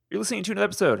You're listening to another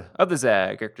episode of the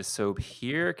Zag. Eric DeSobe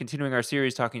here, continuing our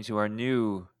series talking to our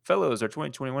new fellows, our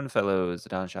 2021 fellows.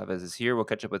 Adan Chavez is here. We'll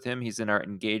catch up with him. He's in our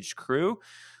engaged crew.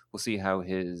 We'll see how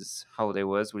his holiday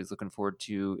was, what he's looking forward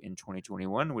to in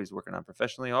 2021, what he's working on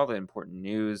professionally, all the important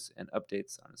news and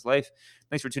updates on his life.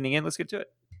 Thanks for tuning in. Let's get to it.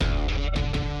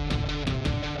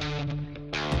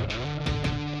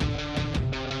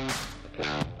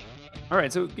 All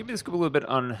right, so give me the scoop a little bit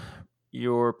on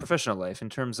your professional life in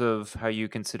terms of how you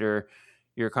consider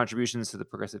your contributions to the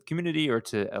progressive community or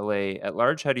to LA at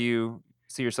large. How do you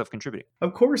see yourself contributing?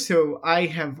 Of course. So I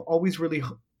have always really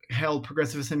held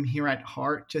progressivism here at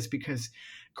heart, just because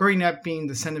growing up being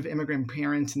the son of immigrant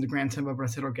parents and the grandson of a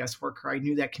bracero guest worker, I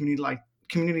knew that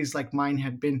communities like mine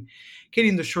had been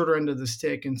getting the shorter end of the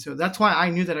stick. And so that's why I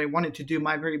knew that I wanted to do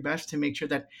my very best to make sure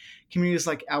that communities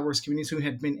like ours, communities who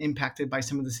had been impacted by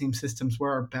some of the same systems,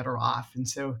 were better off. And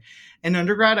so in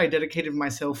undergrad, I dedicated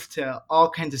myself to all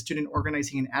kinds of student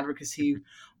organizing and advocacy,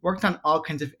 worked on all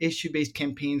kinds of issue-based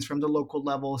campaigns from the local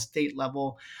level, state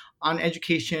level, on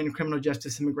education, criminal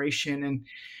justice, immigration.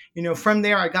 And from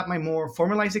there, I got my more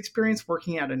formalized experience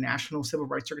working at a national civil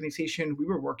rights organization. We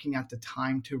were working at the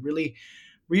time to really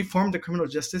reform the criminal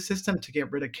justice system to get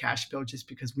rid of cash bail, just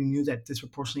because we knew that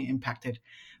disproportionately impacted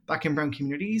Black and Brown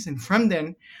communities. And from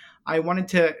then, I wanted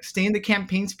to stay in the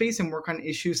campaign space and work on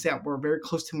issues that were very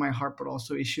close to my heart, but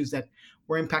also issues that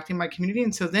were impacting my community.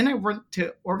 And so then I worked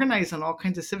to organize on all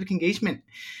kinds of civic engagement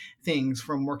things,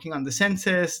 from working on the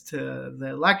census to the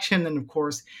election, and of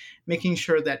course, making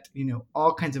sure that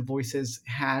all kinds of voices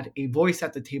had a voice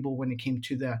at the table when it came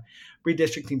to the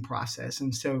redistricting process.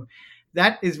 And so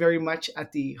that is very much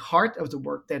at the heart of the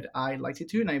work that I like to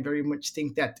do. And I very much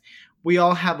think that we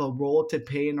all have a role to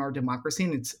play in our democracy.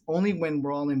 And it's only when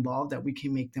we're all involved that we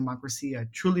can make democracy a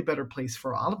truly better place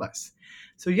for all of us.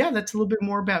 So yeah, that's a little bit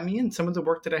more about me and some of the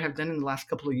work that I have done in the last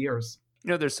couple of years.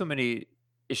 There's so many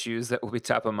issues that will be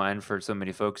top of mind for so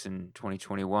many folks in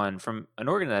 2021. From an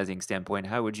organizing standpoint,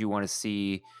 how would you want to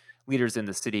see leaders in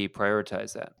the city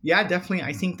prioritize that? Yeah, definitely.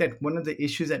 I think that one of the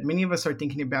issues that many of us are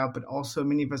thinking about, but also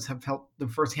many of us have felt the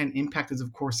firsthand impact, is,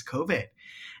 of course, COVID.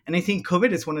 And I think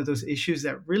COVID is one of those issues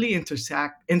that really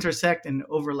intersect and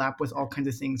overlap with all kinds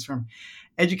of things, from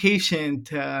education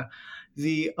to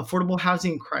the affordable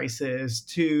housing crisis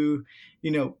to,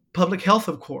 public health,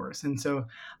 of course. And so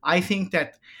I think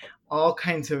that all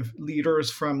kinds of leaders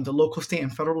from the local, state,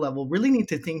 and federal level really need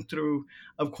to think through,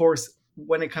 of course,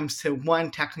 when it comes to,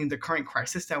 one, tackling the current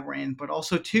crisis that we're in, but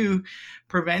also two,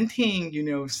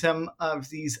 preventing, some of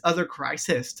these other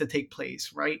crises to take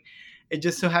place, right? It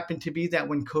just so happened to be that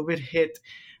when COVID hit,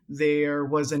 there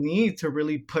was a need to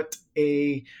really put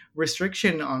a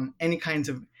restriction on any kinds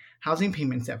of housing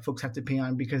payments that folks have to pay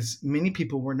on, because many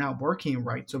people were not working,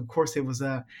 right? So of course it was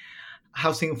a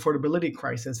housing affordability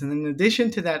crisis. And in addition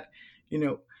to that,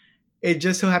 it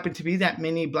just so happened to be that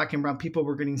many Black and Brown people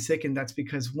were getting sick. And that's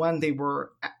because, one, they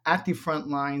were at the front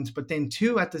lines, but then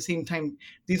two, at the same time,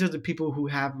 these are the people who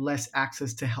have less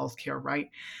access to healthcare,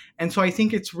 right? And so I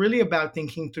think it's really about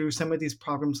thinking through some of these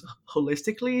problems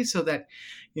holistically, so that,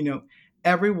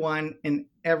 everyone in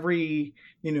every,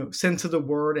 sense of the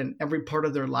word and every part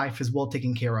of their life is well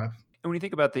taken care of. And when you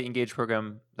think about the Engage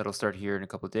program that'll start here in a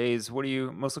couple of days, what are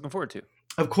you most looking forward to?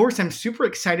 Of course, I'm super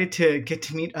excited to get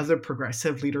to meet other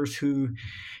progressive leaders who,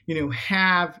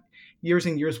 have years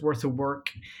and years worth of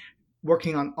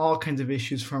working on all kinds of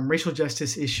issues, from racial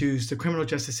justice issues to criminal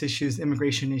justice issues,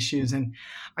 immigration issues. And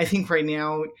I think right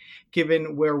now,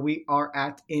 given where we are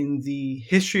at in the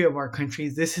history of our country,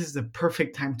 this is the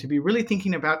perfect time to be really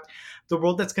thinking about the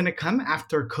world that's going to come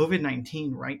after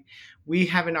COVID-19, right? We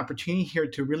have an opportunity here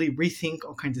to really rethink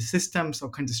all kinds of systems, all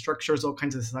kinds of structures, all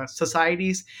kinds of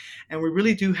societies. And we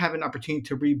really do have an opportunity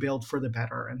to rebuild for the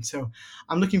better. And so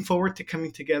I'm looking forward to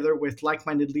coming together with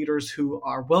like-minded leaders who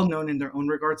are well known in their own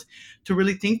regards, to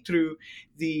really think through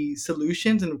the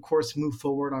solutions and, of course, move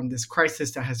forward on this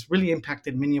crisis that has really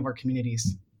impacted many of our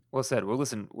communities. Well said. Well,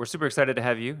 listen, we're super excited to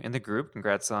have you in the group.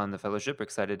 Congrats on the fellowship.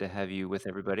 Excited to have you with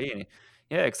everybody. And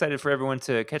yeah, excited for everyone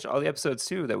to catch all the episodes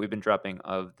too that we've been dropping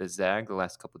of the ZAG the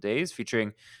last couple of days,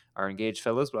 featuring our Engaged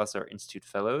Fellows, but also our Institute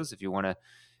Fellows. If you want to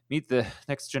meet the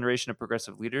next generation of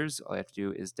progressive leaders, all you have to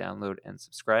do is download and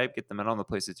subscribe. Get them at all the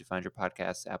places you find your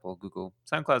podcasts: Apple, Google,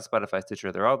 SoundCloud, Spotify,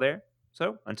 Stitcher. They're all there.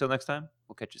 So until next time,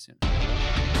 we'll catch you soon.